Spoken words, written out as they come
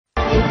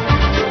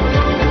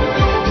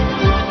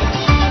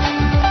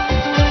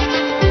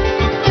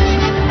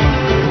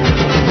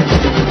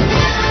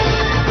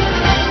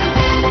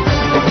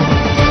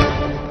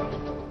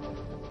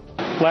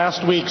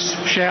last week's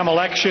sham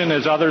election,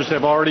 as others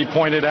have already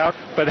pointed out,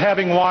 but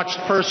having watched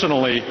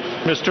personally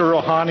Mr.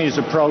 Rouhani's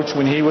approach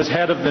when he was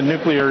head of the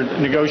nuclear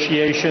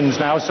negotiations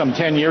now some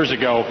 10 years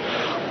ago,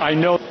 I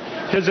know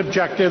his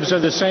objectives are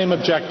the same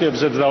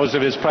objectives as those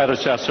of his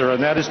predecessor,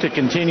 and that is to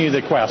continue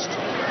the quest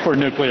for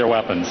nuclear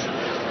weapons.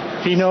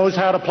 He knows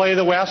how to play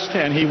the West,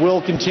 and he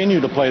will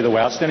continue to play the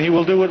West, and he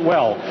will do it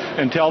well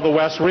until the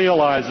West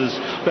realizes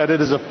that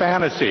it is a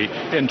fantasy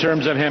in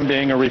terms of him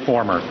being a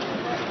reformer.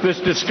 This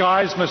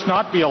disguise must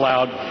not be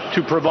allowed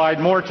to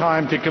provide more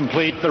time to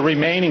complete the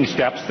remaining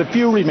steps, the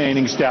few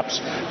remaining steps,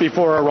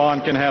 before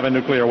Iran can have a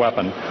nuclear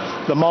weapon.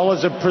 The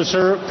mullahs have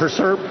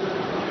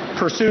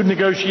pursued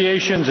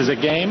negotiations as a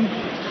game,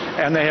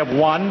 and they have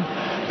won.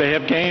 They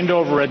have gained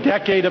over a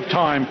decade of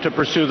time to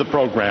pursue the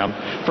program.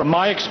 From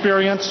my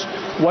experience,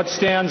 what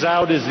stands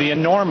out is the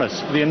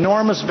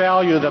enormous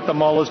value that the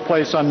mullahs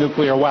place on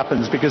nuclear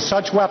weapons, because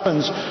such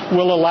weapons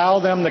will allow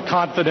them the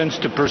confidence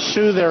to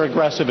pursue their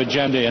aggressive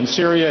agenda in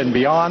Syria and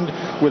beyond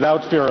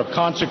without fear of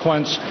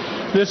consequence.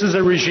 This is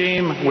a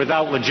regime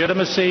without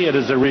legitimacy. It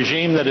is a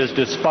regime that is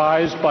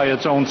despised by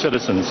its own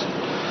citizens.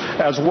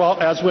 As well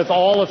as with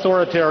all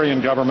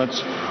authoritarian governments,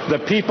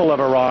 the people of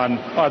Iran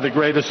are the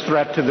greatest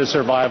threat to the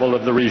survival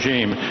of the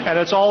regime. And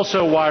it's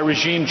also why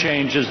regime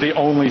change is the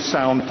only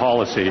sound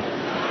policy.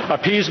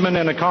 Appeasement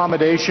and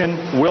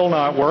accommodation will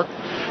not work.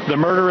 The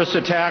murderous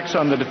attacks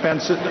on the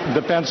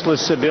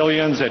defenseless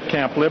civilians at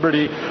Camp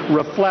Liberty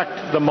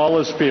reflect the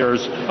mullahs'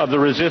 fears of the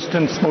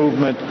resistance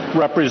movement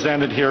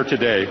represented here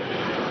today.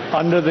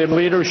 Under the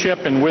leadership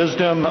and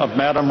wisdom of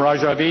Madam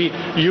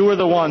Rajavi, you are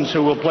the ones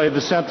who will play the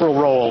central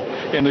role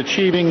in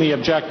achieving the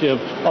objective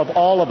of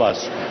all of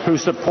us who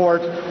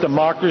support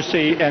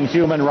democracy and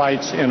human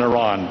rights in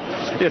Iran.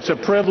 It's a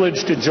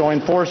privilege to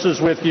join forces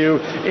with you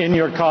in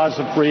your cause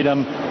of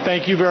freedom.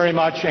 Thank you very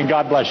much, and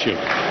God bless you.